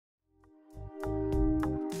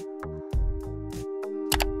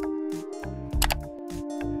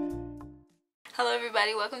Hello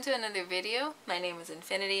everybody, welcome to another video. My name is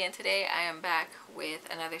Infiniti and today I am back with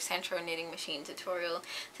another Sentro knitting machine tutorial.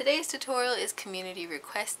 Today's tutorial is community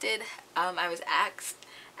requested. I was asked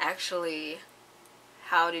actually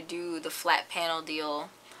how to do the flat panel deal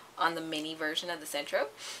on the mini version of the Sentro.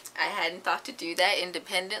 I hadn't thought to do that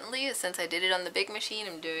independently. Since I did it on the big machine,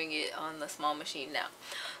 I'm doing it on the small machine now.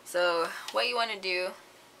 So what you want to do,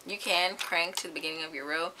 you can crank to the beginning of your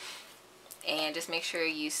row and just make sure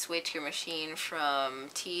you switch your machine from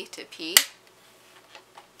T to P.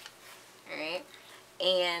 Alright,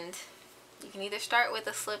 and you can either start with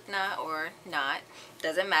a slip knot or not.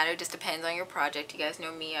 Doesn't matter, just depends on your project. You guys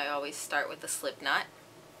know me, I always start with a slip knot.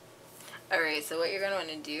 Alright, so what you're going to want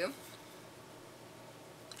to do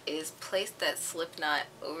is place that slip knot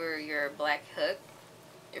over your black hook,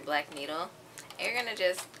 your black needle, and you're going to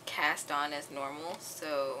just cast on as normal.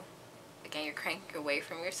 So again, you're cranking away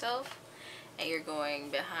from yourself. And you're going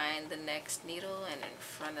behind the next needle and in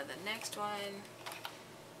front of the next one,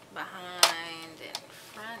 behind and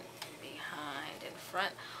front, behind and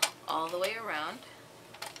front, all the way around.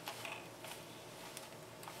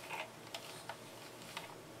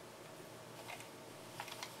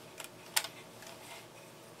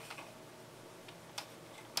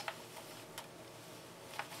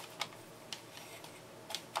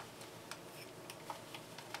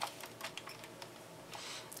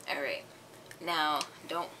 Alright. Now,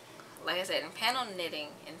 like I said, in panel knitting,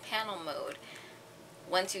 in panel mode,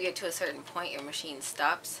 once you get to a certain point, your machine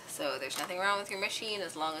stops. So there's nothing wrong with your machine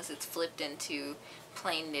as long as it's flipped into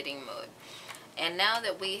plain knitting mode. And now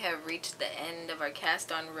that we have reached the end of our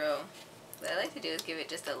cast on row, what I like to do is give it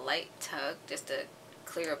just a light tug, just to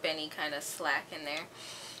clear up any kind of slack in there.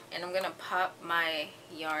 And I'm going to pop my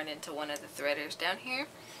yarn into one of the threaders down here.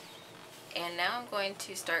 And now I'm going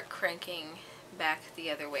to start cranking back the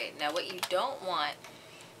other way. Now what you don't want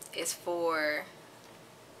is for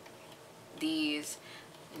these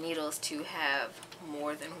needles to have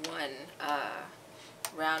more than one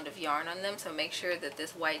round of yarn on them, so make sure that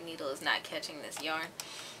this white needle is not catching this yarn,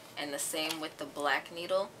 and the same with the black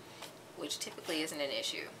needle, which typically isn't an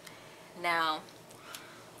issue. Now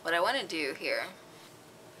what I want to do here,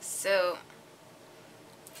 so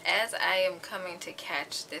as I am coming to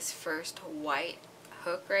catch this first white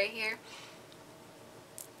hook right here,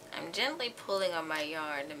 I'm gently pulling on my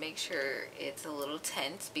yarn to make sure it's a little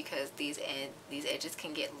tense because these edges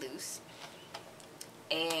can get loose.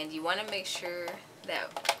 And you want to make sure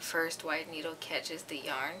that first white needle catches the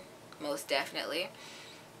yarn, most definitely.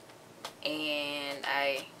 And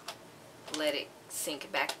I let it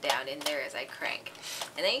sink back down in there as I crank.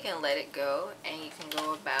 And then you can let it go and you can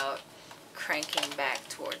go about cranking back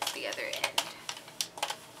towards the other end.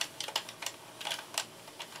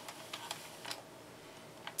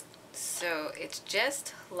 So it's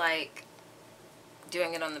just like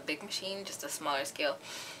doing it on the big machine, just a smaller scale.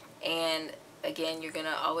 And again, you're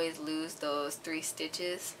gonna always lose those 3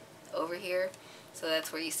 stitches over here. So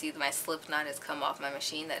that's where you see my slip knot has come off my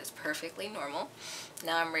machine. That is perfectly normal.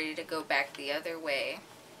 Now I'm ready to go back the other way.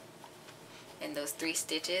 And those 3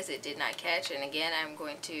 stitches, it did not catch. And again, I'm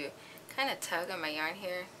going to kind of tug on my yarn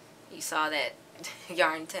here. You saw that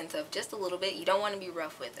yarn tense up just a little bit. You don't want to be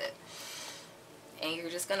rough with it. And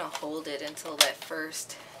you're just going to hold it until that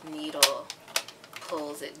first needle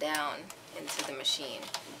pulls it down into the machine.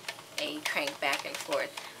 And you crank back and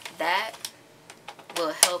forth. That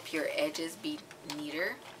will help your edges be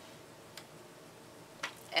neater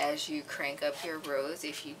as you crank up your rows.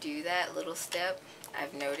 If you do that little step,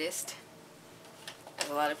 I've noticed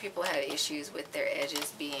a lot of people have issues with their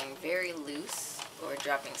edges being very loose or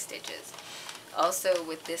dropping stitches. Also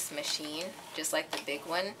with this machine, just like the big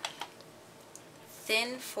one,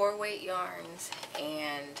 thin 4-weight yarns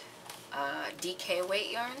and DK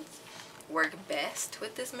weight yarns work best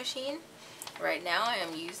with this machine. Right now I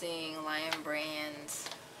am using Lion Brand's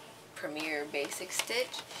Premier Basic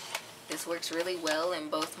Stitch. This works really well in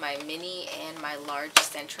both my mini and my large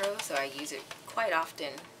Sentro, so I use it quite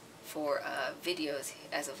often for videos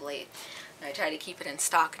as of late. And I try to keep it in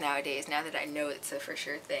stock nowadays now that I know it's a for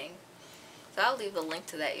sure thing. So I'll leave a link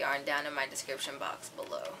to that yarn down in my description box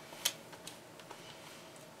below.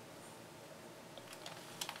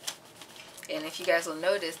 And if you guys will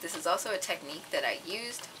notice, this is also a technique that I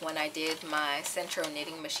used when I did my Sentro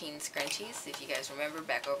knitting machine scrunchies. If you guys remember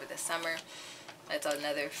back over the summer, that's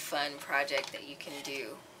another fun project that you can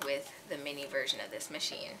do with the mini version of this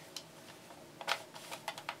machine.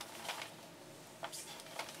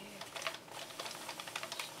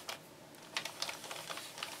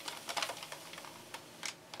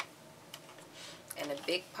 And a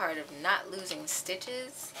big part of not losing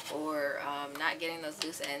stitches or not getting those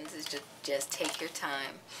loose ends is just take your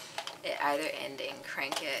time at either end and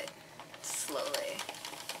crank it slowly.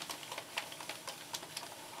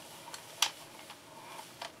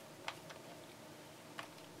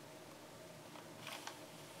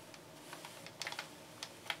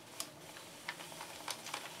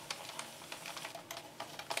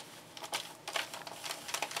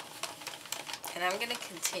 And I'm going to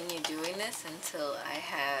continue doing this until I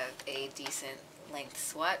have a decent length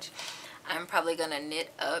swatch. I'm probably going to knit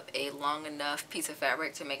up a long enough piece of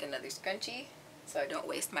fabric to make another scrunchie so I don't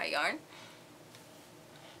waste my yarn.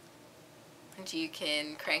 And you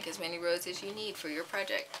can crank as many rows as you need for your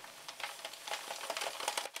project.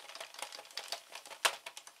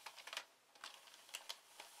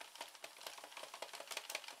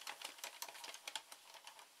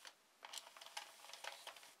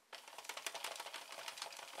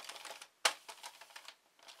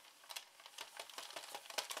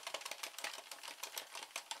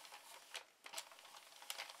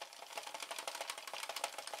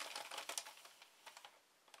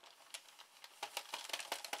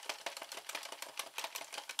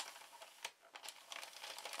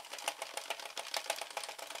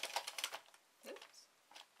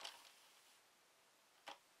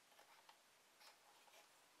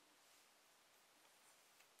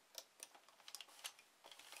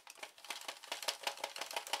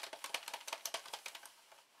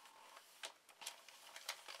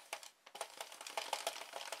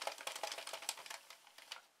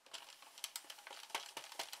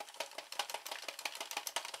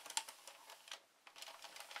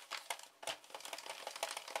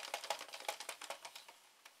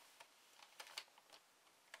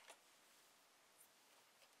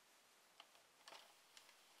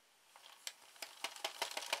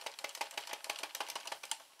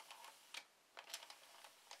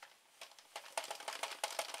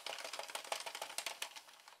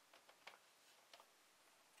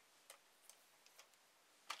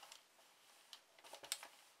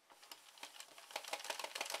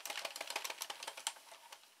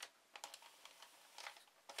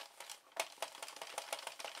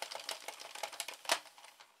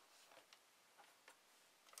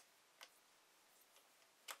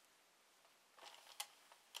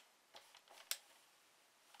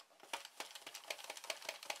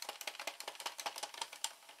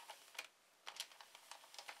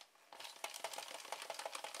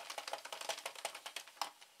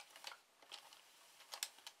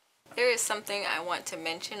 There is something I want to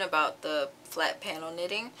mention about the flat panel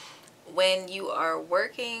knitting. When you are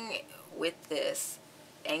working with this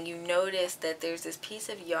and you notice that there's this piece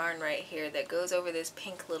of yarn right here that goes over this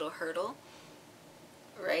pink little hurdle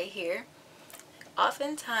right here,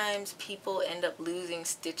 oftentimes people end up losing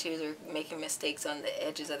stitches or making mistakes on the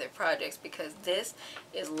edges of their projects because this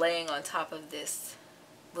is laying on top of this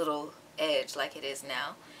little edge like it is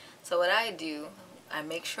now. So what I do, I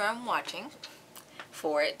make sure I'm watching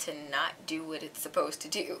for it to not do what it's supposed to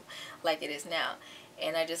do like it is now,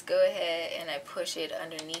 and I just go ahead and I push it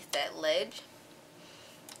underneath that ledge,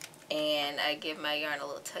 and I give my yarn a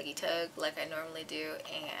little tuggy tug like I normally do,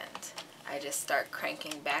 and I just start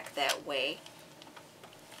cranking back that way,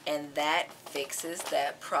 and that fixes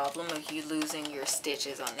that problem of you losing your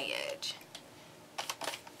stitches on the edge.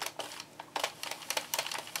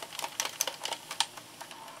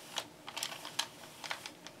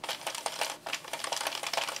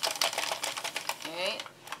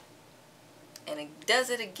 And it does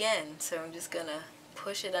it again, so I'm just gonna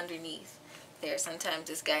push it underneath there. Sometimes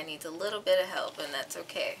this guy needs a little bit of help, and that's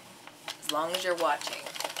okay as long as you're watching.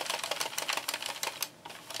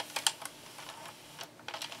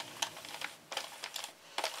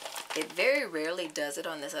 It very rarely does it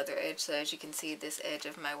on this other edge, so as you can see, this edge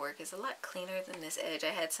of my work is a lot cleaner than this edge.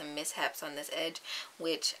 I had some mishaps on this edge,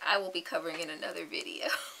 which I will be covering in another video.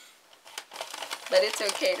 But it's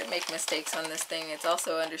okay to make mistakes on this thing. It's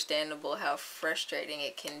also understandable how frustrating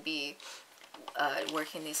it can be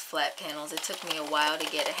working these flat panels. It took me a while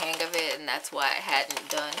to get a hang of it, and that's why I hadn't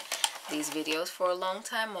done these videos for a long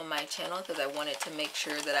time on my channel, because I wanted to make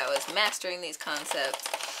sure that I was mastering these concepts.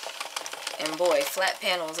 And boy, flat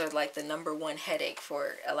panels are like the #1 headache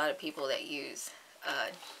for a lot of people that use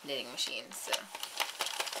knitting machines. So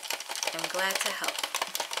I'm glad to help.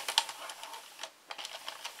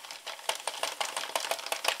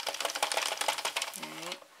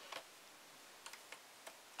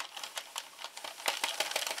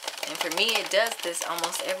 And for me, it does this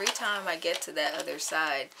almost every time I get to that other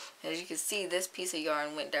side. As you can see, this piece of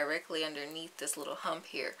yarn went directly underneath this little hump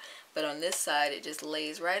here. But on this side, it just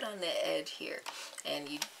lays right on the edge here. And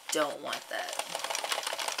you don't want that.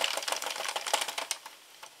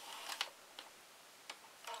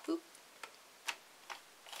 Boop.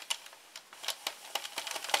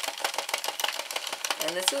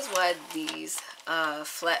 And this is why these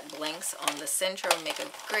flat blanks on the Sentro make a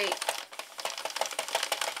great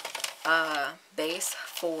base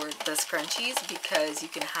for the scrunchies, because you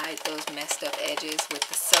can hide those messed up edges with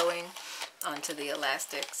the sewing onto the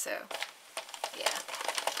elastic. So yeah.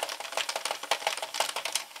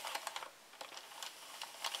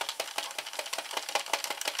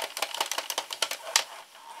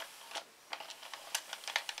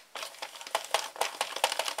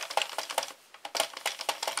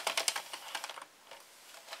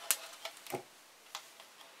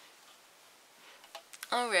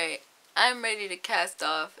 Alright, I'm ready to cast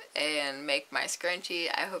off and make my scrunchie.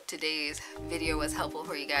 I hope today's video was helpful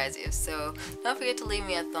for you guys. If so, don't forget to leave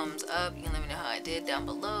me a thumbs up. You can let me know how I did down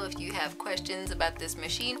below. If you have questions about this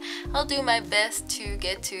machine, I'll do my best to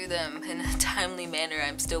get to them in a timely manner.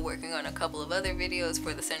 I'm still working on a couple of other videos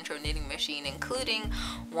for the Sentro knitting machine, including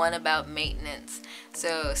one about maintenance.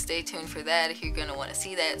 So stay tuned for that. If you're going to want to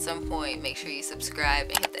see that at some point, make sure you subscribe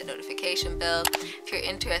and hit that notification bell. If you're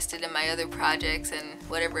interested in my other projects and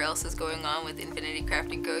whatever else is going on with Infiniti Craft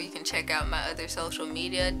 & Go, you can check out my other social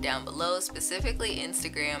media down below, specifically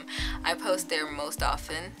Instagram. I post there most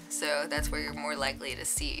often, so that's where you're more likely to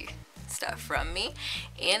see stuff from me.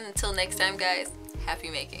 And until next time, guys, happy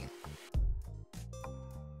making.